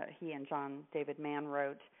he and John David Mann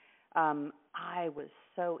wrote, I was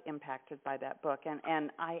so impacted by that book,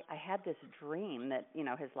 and I had this dream that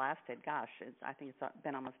has lasted. Gosh, I think it's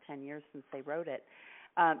been almost 10 years since they wrote it.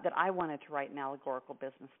 That I wanted to write an allegorical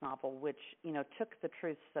business novel, which took the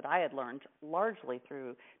truths that I had learned largely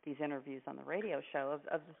through these interviews on the radio show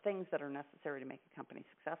of the things that are necessary to make a company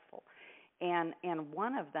successful. And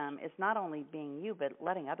one of them is not only being you, but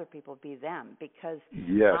letting other people be them, because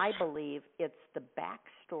I believe it's the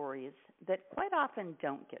backstories that quite often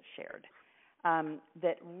don't get shared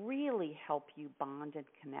that really help you bond and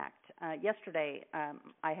connect. Yesterday,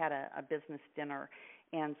 I had a business dinner,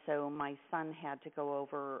 and so my son had to go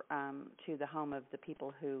over to the home of the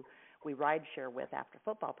people who we ride share with after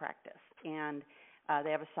football practice. And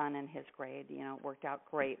they have a son in his grade, it worked out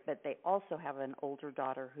great, but they also have an older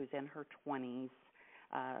daughter who's in her 20s,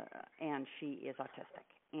 and she is autistic,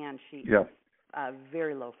 and she is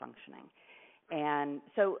very low functioning. And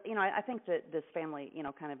so, I think that this family,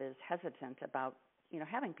 kind of is hesitant about,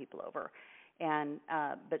 having people over. And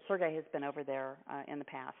but Sergey has been over there in the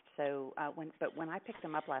past. So when I picked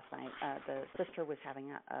him up last night, the sister was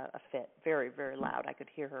having a fit, very, very loud. I could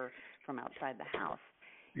hear her from outside the house.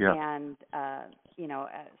 Yeah. And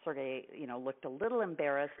Sergey, looked a little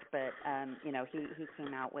embarrassed, but he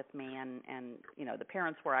came out with me, and the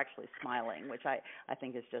parents were actually smiling, which I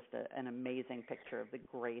think is just an amazing picture of the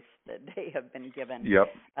grace that they have been given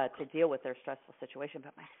to deal with their stressful situation.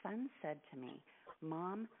 But my son said to me,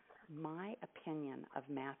 "Mom, my opinion of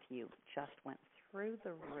Matthew just went through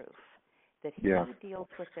the roof, that he deals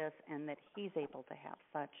with this and that he's able to have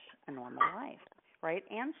such a normal life, right,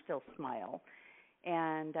 and still smile."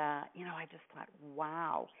 And, I just thought,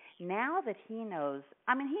 wow, now that he knows,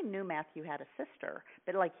 he knew Matthew had a sister,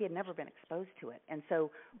 but he had never been exposed to it. And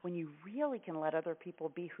so when you really can let other people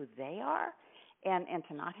be who they are and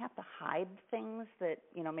to not have to hide things that,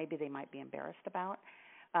 maybe they might be embarrassed about,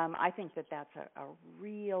 I think that that's a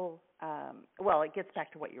real, it gets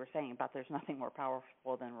back to what you were saying about there's nothing more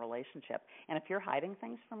powerful than a relationship. And if you're hiding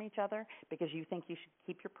things from each other because you think you should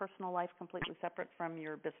keep your personal life completely separate from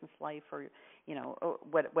your business life or, or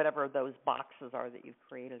whatever those boxes are that you've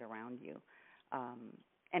created around you.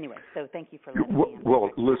 Anyway, so thank you for letting me in. Well,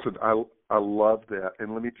 listen, I love that.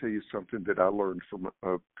 And let me tell you something that I learned from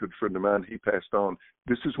a good friend of mine. He passed on.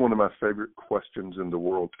 This is one of my favorite questions in the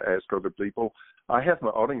world to ask other people. I have my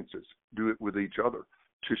audiences do it with each other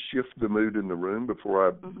to shift the mood in the room before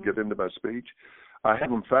I get into my speech. I have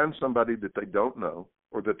them find somebody that they don't know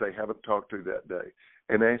or that they haven't talked to that day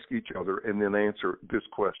and ask each other and then answer this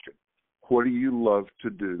question. What do you love to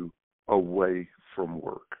do away from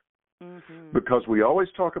work? Because we always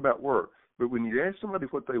talk about work, but when you ask somebody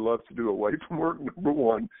what they love to do away from work, number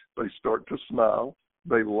one, they start to smile,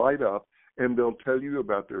 they light up, and they'll tell you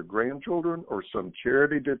about their grandchildren or some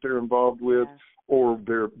charity that they're involved with, or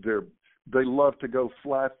they love to go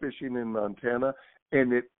fly fishing in Montana,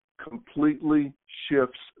 and it completely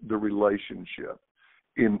shifts the relationship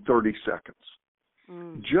in 30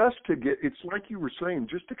 seconds. Just to get, it's like you were saying,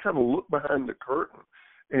 just to kind of look behind the curtain.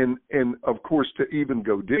 And of course, to even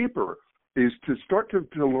go deeper is to start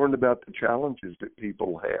to learn about the challenges that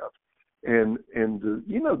people have, and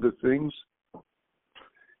the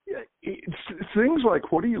things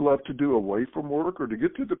like what do you love to do away from work, or to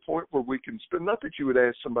get to the point where we can spend. Not that you would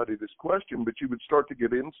ask somebody this question, but you would start to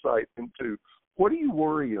get insight into what do you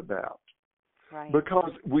worry about,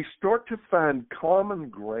 because we start to find common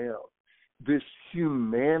ground, this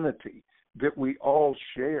humanity that we all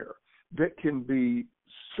share that can be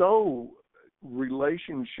so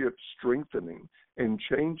relationship strengthening and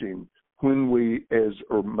changing when we,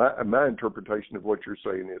 my interpretation of what you're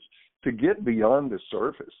saying is to get beyond the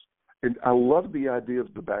surface. And I love the idea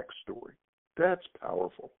of the backstory. That's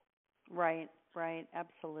powerful. Right,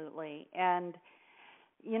 absolutely. And,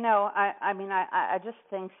 I just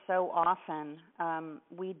think so often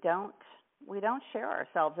we don't share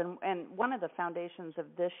ourselves. And one of the foundations of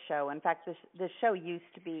this show, in fact, this show used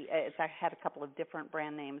to be, I had a couple of different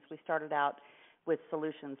brand names. We started out with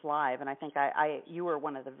Solutions Live, and I think you were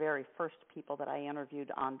one of the very first people that I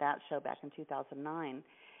interviewed on that show back in 2009.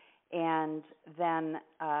 And then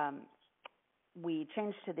we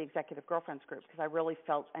changed to the Executive Girlfriends Group because I really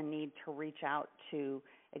felt a need to reach out to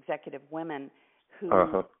executive women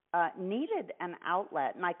who needed an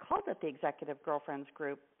outlet. And I called it the Executive Girlfriends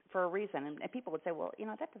Group for a reason, and people would say, well,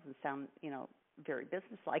 that doesn't sound, very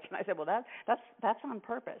businesslike. And I said, well, that's on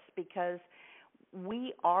purpose, because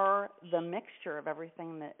we are the mixture of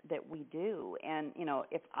everything that we do. And,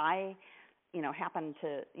 if I, happen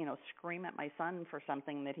to, scream at my son for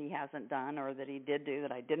something that he hasn't done or that he did do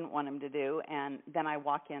that I didn't want him to do, and then I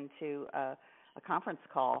walk into a conference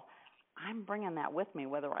call, I'm bringing that with me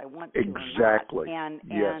whether I want to exactly. or not.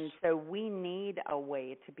 Yes. And so we need a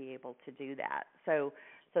way to be able to do that. So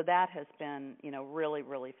that has been, really,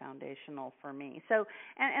 really foundational for me. So,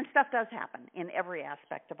 and stuff does happen in every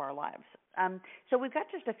aspect of our lives. So we've got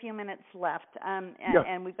just a few minutes left,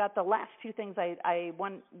 and we've got the last two things I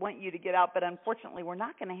want you to get out, but unfortunately we're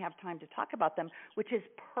not going to have time to talk about them, which is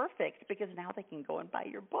perfect because now they can go and buy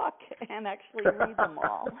your book and actually read them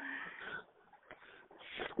all.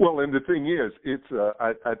 Well, and the thing is, it's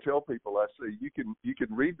I tell people, I say you can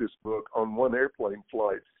read this book on one airplane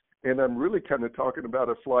flight. And I'm really kind of talking about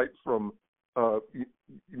a flight from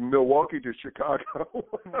Milwaukee to Chicago.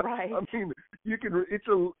 Right. I mean, you can. It's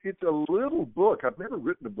a little book. I've never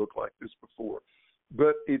written a book like this before,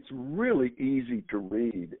 but it's really easy to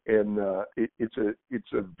read, and it's a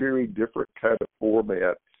very different kind of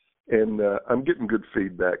format. And I'm getting good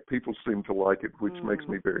feedback. People seem to like it, which makes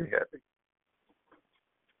me very happy.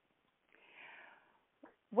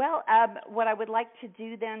 Well, what I would like to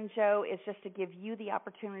do then, Joe, is just to give you the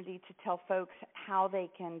opportunity to tell folks how they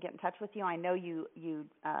can get in touch with you. I know you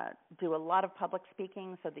do a lot of public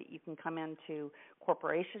speaking so that you can come into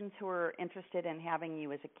corporations who are interested in having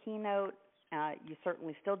you as a keynote. You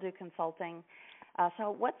certainly still do consulting.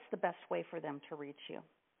 So what's the best way for them to reach you?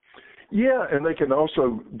 Yeah, and they can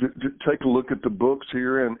also take a look at the books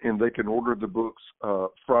here, and they can order the books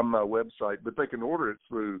from my website, but they can order it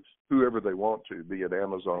through whoever they want to, be it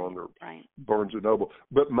Amazon or Barnes & Noble.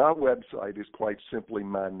 But my website is quite simply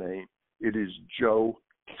my name. It is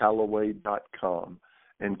joecalloway.com,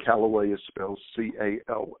 and Calloway is spelled Calloway.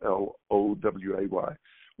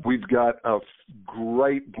 We've got a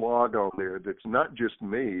great blog on there that's not just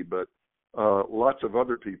me, but lots of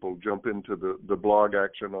other people jump into the blog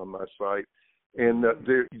action on my site. And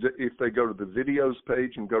if they go to the videos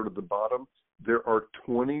page and go to the bottom, there are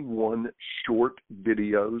 21 short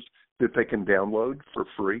videos that they can download for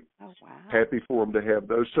free. Oh, wow. Happy for them to have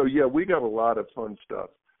those. So, yeah, we got a lot of fun stuff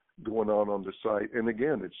going on the site. And,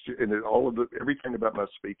 again, everything about my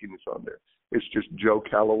speaking is on there. It's just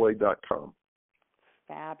joecalloway.com.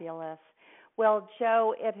 Fabulous. Well,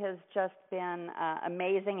 Joe, it has just been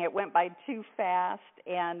amazing. It went by too fast,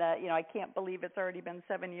 and I can't believe it's already been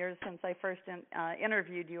 7 years since I first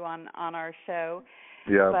interviewed you on our show.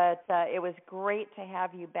 Yeah. But it was great to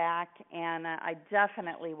have you back, and I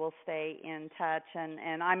definitely will stay in touch.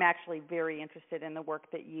 And I'm actually very interested in the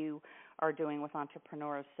work that you are doing with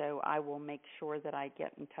entrepreneurs, so I will make sure that I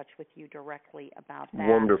get in touch with you directly about that.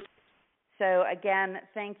 Wonderful. So, again,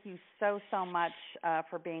 thank you so much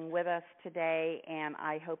for being with us today, and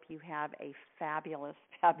I hope you have a fabulous,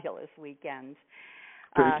 fabulous weekend.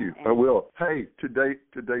 Thank you. I will. Hey,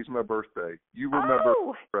 today's my birthday. You remember?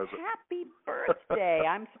 Oh, happy birthday!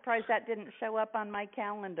 I'm surprised that didn't show up on my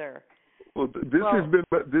calendar. Well,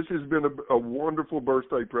 this has been a wonderful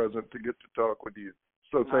birthday present to get to talk with you.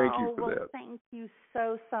 So thank you for that. Thank you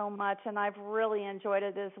so much, and I've really enjoyed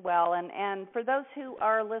it as well. And for those who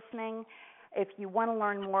are listening, if you want to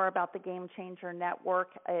learn more about the Game Changer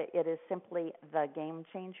Network, it is simply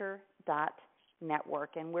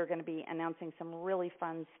thegamechanger.network, and we're going to be announcing some really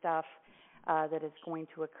fun stuff that is going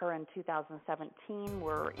to occur in 2017.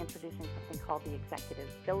 We're introducing something called the Executive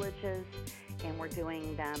Villages, and we're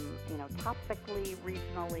doing them, topically,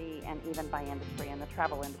 regionally, and even by industry. And the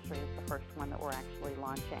travel industry is the first one that we're actually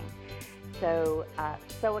launching. So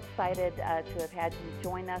excited to have had you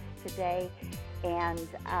join us today. And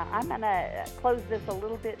I'm going to close this a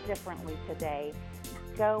little bit differently today.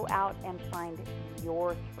 Go out and find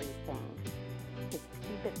your 3 things to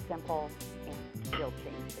keep it simple and still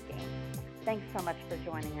change the game. Thanks so much for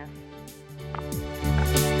joining us.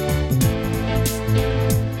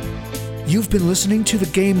 You've been listening to The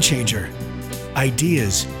Game Changer.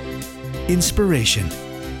 Ideas, inspiration,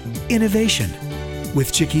 innovation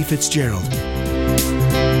with Chicke Fitzgerald.